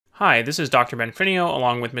Hi, this is Dr. Benfinio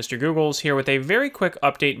along with Mr. Googles here with a very quick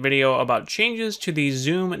update video about changes to the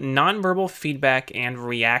Zoom nonverbal feedback and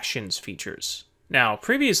reactions features. Now,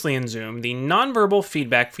 previously in Zoom, the nonverbal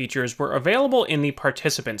feedback features were available in the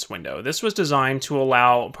participants window. This was designed to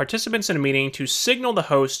allow participants in a meeting to signal the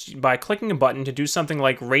host by clicking a button to do something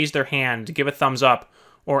like raise their hand, give a thumbs up,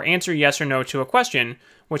 or answer yes or no to a question,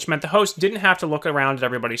 which meant the host didn't have to look around at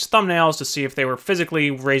everybody's thumbnails to see if they were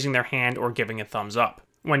physically raising their hand or giving a thumbs up.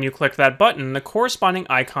 When you click that button, the corresponding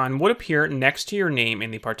icon would appear next to your name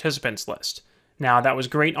in the participants list. Now, that was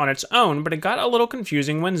great on its own, but it got a little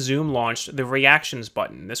confusing when Zoom launched the Reactions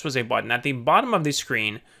button. This was a button at the bottom of the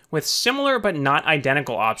screen with similar but not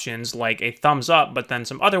identical options like a thumbs up, but then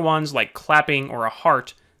some other ones like clapping or a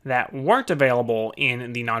heart that weren't available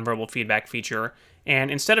in the nonverbal feedback feature.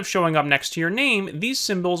 And instead of showing up next to your name, these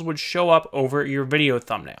symbols would show up over your video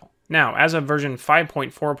thumbnail. Now, as of version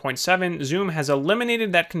 5.4.7, Zoom has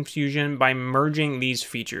eliminated that confusion by merging these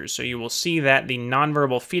features. So you will see that the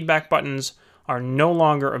nonverbal feedback buttons are no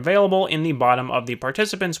longer available in the bottom of the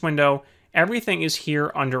participants window. Everything is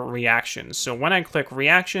here under reactions. So when I click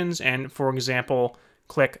reactions and, for example,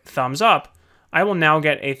 click thumbs up, I will now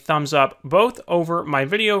get a thumbs up both over my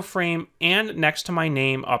video frame and next to my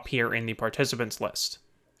name up here in the participants list.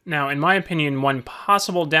 Now, in my opinion, one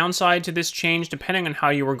possible downside to this change, depending on how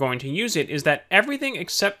you are going to use it, is that everything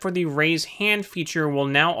except for the raise hand feature will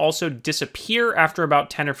now also disappear after about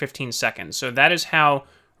 10 or 15 seconds. So that is how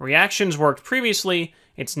reactions worked previously.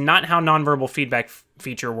 It's not how nonverbal feedback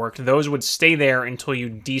feature worked. Those would stay there until you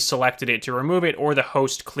deselected it to remove it or the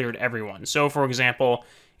host cleared everyone. So, for example,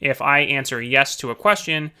 if I answer yes to a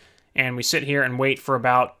question and we sit here and wait for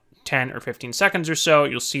about 10 or 15 seconds or so,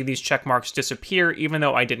 you'll see these check marks disappear even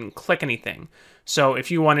though I didn't click anything. So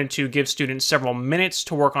if you wanted to give students several minutes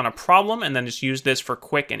to work on a problem and then just use this for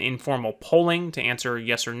quick and informal polling to answer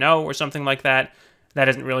yes or no or something like that, that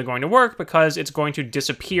isn't really going to work because it's going to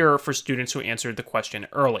disappear for students who answered the question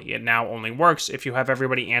early. It now only works if you have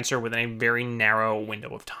everybody answer within a very narrow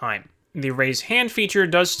window of time. The raise hand feature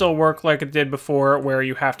does still work like it did before, where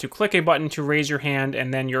you have to click a button to raise your hand,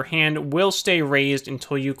 and then your hand will stay raised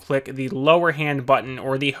until you click the lower hand button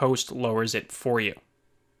or the host lowers it for you.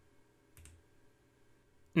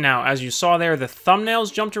 Now, as you saw there, the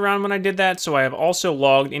thumbnails jumped around when I did that, so I have also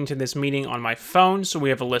logged into this meeting on my phone. So we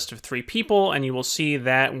have a list of 3 people, and you will see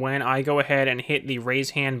that when I go ahead and hit the raise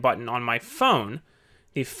hand button on my phone,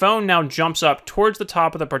 the phone now jumps up towards the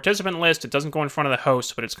top of the participant list. It doesn't go in front of the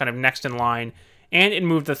host, but it's kind of next in line, and it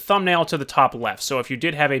moved the thumbnail to the top left. So if you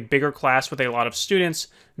did have a bigger class with a lot of students,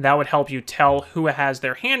 that would help you tell who has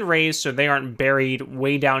their hand raised so they aren't buried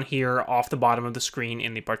way down here off the bottom of the screen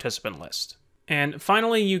in the participant list. And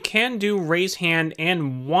finally, you can do raise hand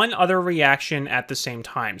and one other reaction at the same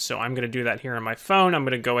time. So I'm going to do that here on my phone. I'm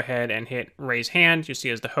going to go ahead and hit raise hand. You see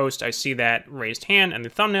as the host, I see that raised hand and the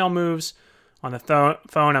thumbnail moves. On the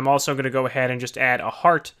phone, I'm also going to go ahead and just add a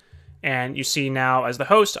heart. And you see now, as the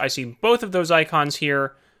host, I see both of those icons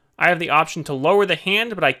here. I have the option to lower the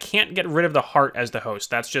hand, but I can't get rid of the heart as the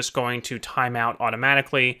host. That's just going to time out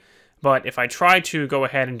automatically. But if I try to go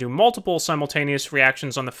ahead and do multiple simultaneous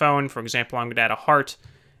reactions on the phone, for example, I'm going to add a heart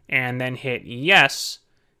and then hit yes,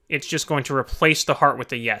 it's just going to replace the heart with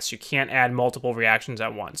the yes. You can't add multiple reactions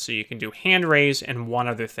at once. So you can do hand raise and one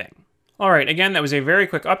other thing. Alright, again, that was a very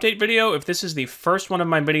quick update video. If this is the first one of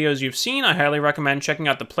my videos you've seen, I highly recommend checking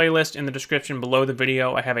out the playlist in the description below the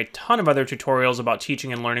video. I have a ton of other tutorials about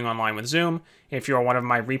teaching and learning online with Zoom. If you are one of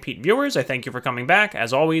my repeat viewers, I thank you for coming back.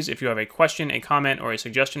 As always, if you have a question, a comment, or a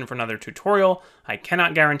suggestion for another tutorial, I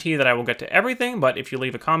cannot guarantee that I will get to everything, but if you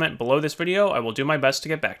leave a comment below this video, I will do my best to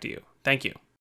get back to you. Thank you.